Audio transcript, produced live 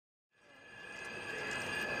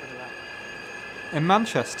In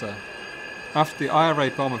Manchester, after the IRA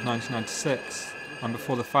bomb of 1996 and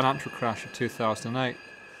before the financial crash of 2008,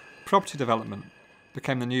 property development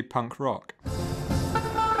became the new punk rock.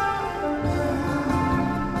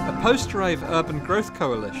 A post-rave urban growth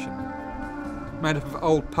coalition, made up of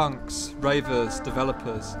old punks, ravers,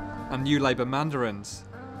 developers and new Labour mandarins,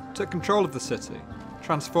 took control of the city,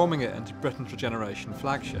 transforming it into Britain's regeneration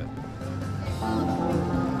flagship.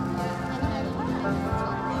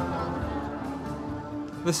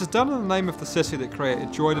 This is done in the name of the city that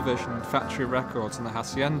created Joy Division, Factory Records and the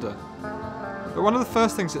Hacienda. But one of the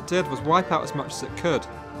first things it did was wipe out as much as it could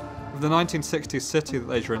of the 1960s city that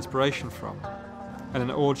they drew inspiration from, in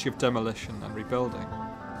an orgy of demolition and rebuilding.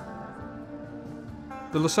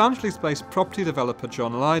 The Los Angeles-based property developer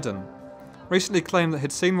John Lydon recently claimed that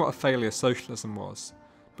he'd seen what a failure socialism was,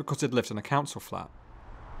 because he'd lived in a council flat.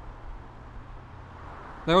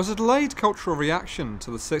 There was a delayed cultural reaction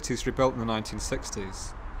to the cities rebuilt in the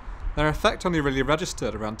 1960s. Their effect only really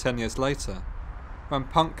registered around 10 years later, when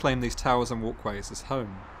punk claimed these towers and walkways as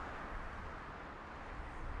home.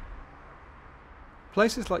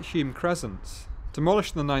 Places like Hume Crescent,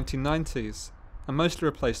 demolished in the 1990s, and mostly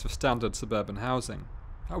replaced with standard suburban housing.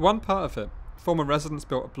 At one part of it, former residents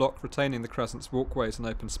built a block retaining the Crescent's walkways and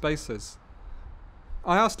open spaces.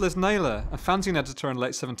 I asked Liz Naylor, a fanzine editor in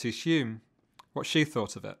late 70s Hume, what she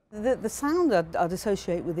thought of it. The sound I'd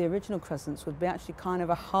associate with the original Crescents would be actually kind of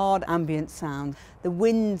a hard ambient sound. The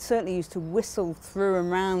wind certainly used to whistle through and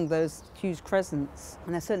around those huge Crescents,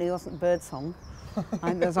 and there certainly wasn't birdsong,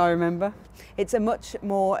 as I remember. It's a much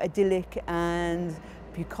more idyllic and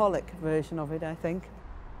bucolic version of it, I think.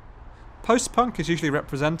 Post-punk is usually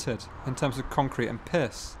represented in terms of concrete and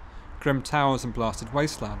piss, grim towers and blasted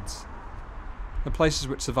wastelands, the places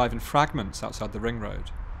which survive in fragments outside the ring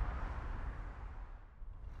road.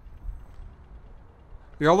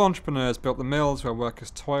 The old entrepreneurs built the mills where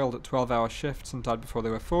workers toiled at 12-hour shifts and died before they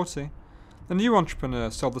were 40. The new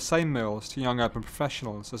entrepreneurs sold the same mills to young urban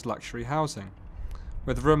professionals as luxury housing,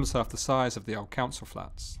 with rooms half the size of the old council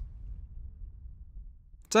flats.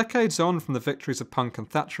 Decades on from the victories of punk and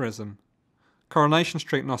Thatcherism, Coronation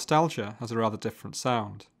Street nostalgia has a rather different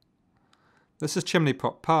sound. This is Chimney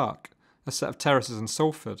Pot Park, a set of terraces in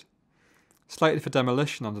Salford, slated for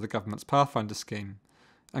demolition under the government's Pathfinder scheme,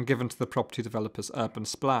 and given to the property developer's Urban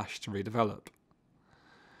Splash to redevelop.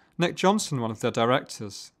 Nick Johnson, one of their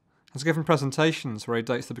directors, has given presentations where he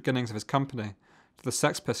dates the beginnings of his company to the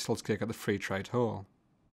Sex Pistols gig at the Free Trade Hall.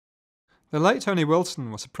 The late Tony Wilson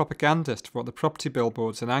was a propagandist for what the property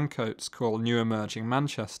billboards in Ancoats call New Emerging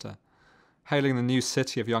Manchester, hailing the new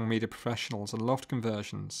city of young media professionals and loft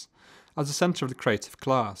conversions as a centre of the creative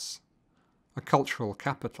class, a cultural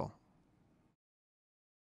capital.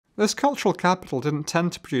 This cultural capital didn't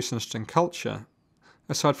tend to produce interesting culture,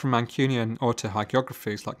 aside from Mancunian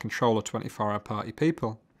autohagiographies like Controller 24-Hour Party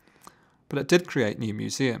People, but it did create new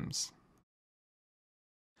museums.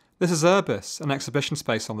 This is Urbis, an exhibition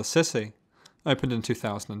space on the city, opened in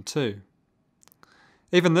 2002.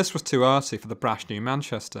 Even this was too arty for the brash new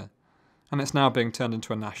Manchester, and it's now being turned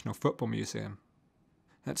into a national football museum.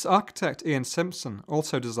 Its architect Ian Simpson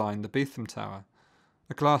also designed the Beetham Tower,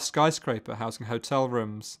 a glass skyscraper housing hotel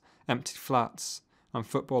rooms, empty flats, and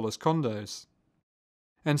footballers' condos.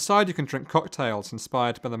 Inside you can drink cocktails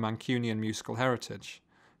inspired by the Mancunian musical heritage,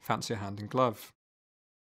 fancy a hand in glove.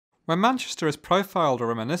 When Manchester is profiled or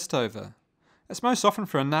reminisced over, it's most often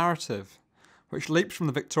for a narrative which leaps from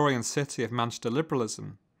the Victorian city of Manchester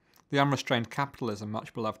liberalism, the unrestrained capitalism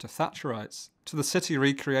much beloved of Thatcherites, to the city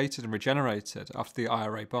recreated and regenerated after the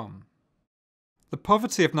IRA bomb. The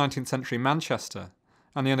poverty of 19th century Manchester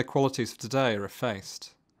and the inequalities of today are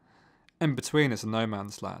effaced. In between is a no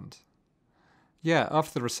man's land. Yet,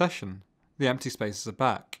 after the recession, the empty spaces are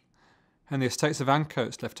back, and the estates of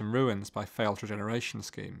Ancoats left in ruins by failed regeneration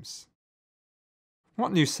schemes.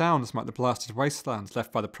 What new sounds might the blasted wastelands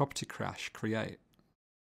left by the property crash create?